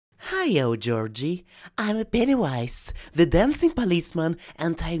Hiyo, Georgie. I'm Pennywise, the dancing policeman,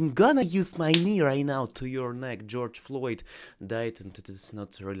 and I'm gonna use my knee right now to your neck. George Floyd died, and it is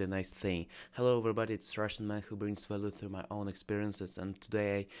not a really nice thing. Hello, everybody. It's Russian man who brings value through my own experiences, and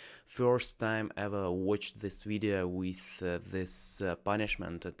today I first time ever watched this video with this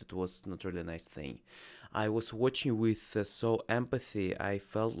punishment, and it was not really a nice thing. I was watching with so empathy. I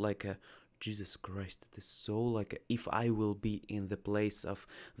felt like a Jesus Christ, it is so like if I will be in the place of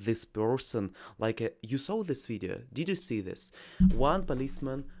this person, like you saw this video, did you see this? One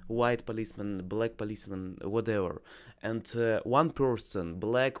policeman, white policeman, black policeman, whatever, and one person,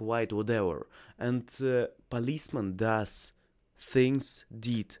 black, white, whatever, and policeman does things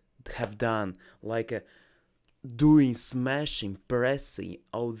have done like doing smashing, pressing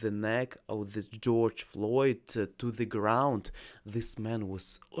out the neck of the George Floyd to the ground. This man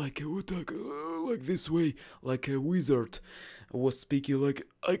was like like this way, like a wizard, was speaking like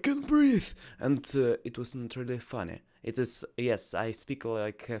I can breathe, and it was not really funny. It is, yes, I speak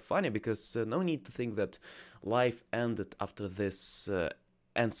like funny because no need to think that life ended after this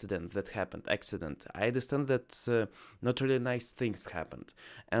incident that happened, accident. I understand that not really nice things happened,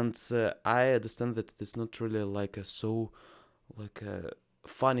 and I understand that it is not really like a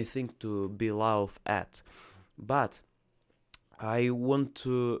funny thing to be laughed at, but I want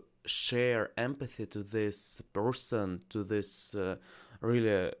to share empathy to this person, to this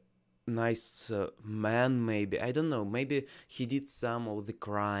really nice man. Maybe, I don't know, maybe he did some of the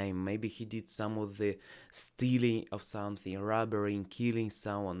crime, maybe he did some of the stealing of something, robbery, killing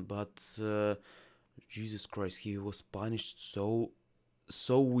someone, but Jesus Christ, he was punished so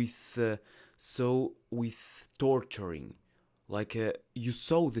with torturing. Like you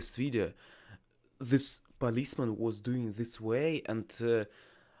saw this video, this policeman was doing this way, and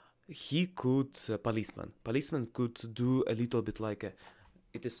he could policeman could do a little bit like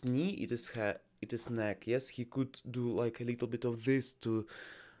it is knee, it is head, it is neck. Yes, he could do like a little bit of this to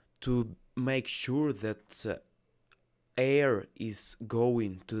make sure that air is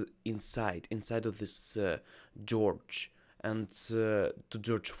going to inside of this George and to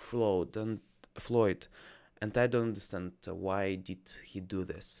George Floyd, and I don't understand why did he do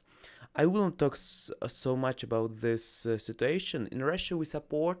this. I will not talk so much about this situation. In Russia, we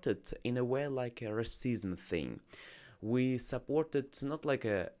supported in a way like a racism thing. We supported not like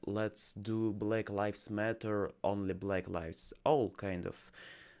a let's do Black Lives Matter, only Black Lives, all kind of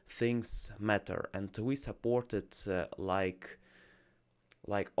things matter, and we supported like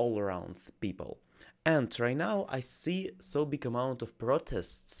all around people. And right now I see so big amount of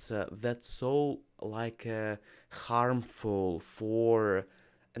protests that's so like harmful for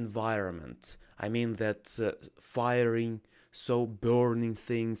environment. I mean that firing, so burning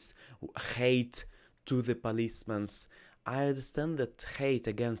things, hate to the policemen. I understand that hate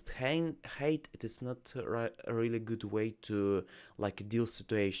against hate it is not a really good way to like deal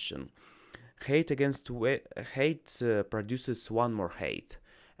situation. Hate against hate produces one more hate,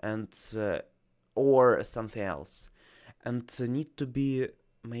 and or something else, and need to be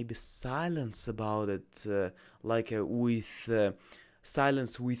maybe silence about it, like with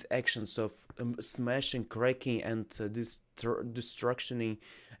silence with actions of smashing, cracking, and destructioning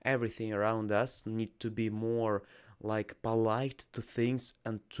everything around us. Need to be more like polite to things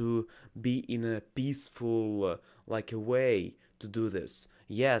and to be in a peaceful like a way to do this.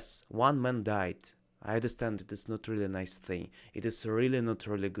 Yes, one man died. I understand it is not really a nice thing. It is really not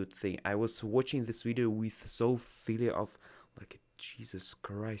really good thing. I was watching this video with so feeling of like Jesus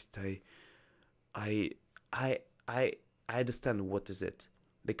Christ. I understand what is it,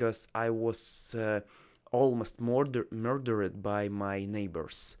 because I was almost murdered by my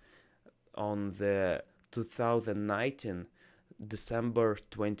neighbors on the 2019 December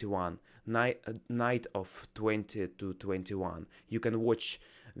 21 night of 20 to 21. You can watch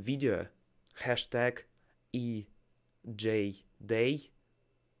video hashtag EJDay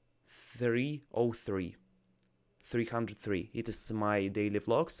 303. It is my daily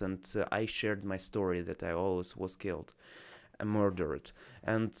vlogs, and I shared my story that I always was killed and murdered,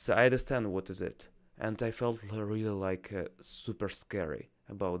 and I understand what is it, and I felt really like super scary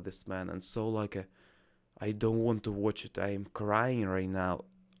about this man, and so like I don't want to watch it. I am crying right now,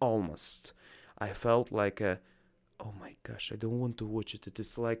 almost. I felt like oh my gosh, I don't want to watch it. It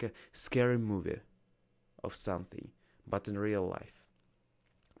is like a scary movie of something, but in real life.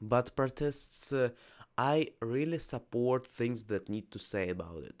 But protests, I really support things that need to say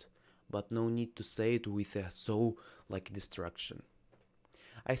about it, but no need to say it with a so like destruction.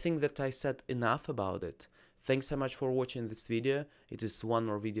 I think that I said enough about it. Thanks so much for watching this video. It is one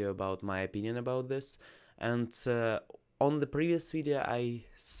more video about my opinion about this, and on the previous video I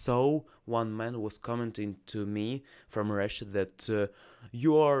saw one man was commenting to me from Russia that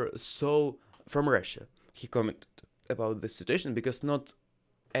you are so from Russia. He commented about the situation because not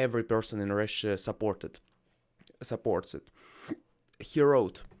every person in Russia supports it. He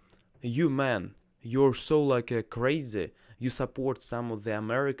wrote, "You man, you're so like a crazy. You support some of the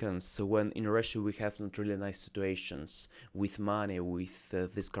Americans when in Russia we have not really nice situations with money, with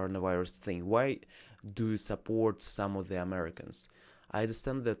this coronavirus thing. Why do you support some of the Americans? I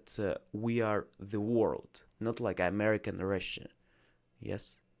understand that we are the world, not like America and Russia."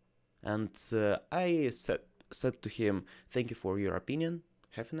 Yes. And I said to him, "Thank you for your opinion.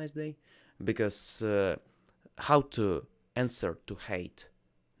 Have a nice day." Because how to answer to hate?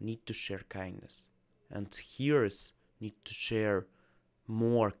 Need to share kindness. And here's need to share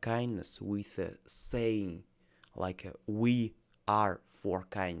more kindness with a saying like we are for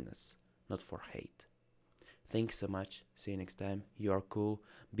kindness, not for hate. Thanks so much. See you next time. You are cool.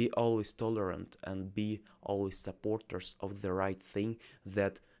 Be always tolerant and be always supporters of the right thing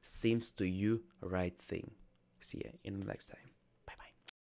that seems to you right thing. See you in the next time.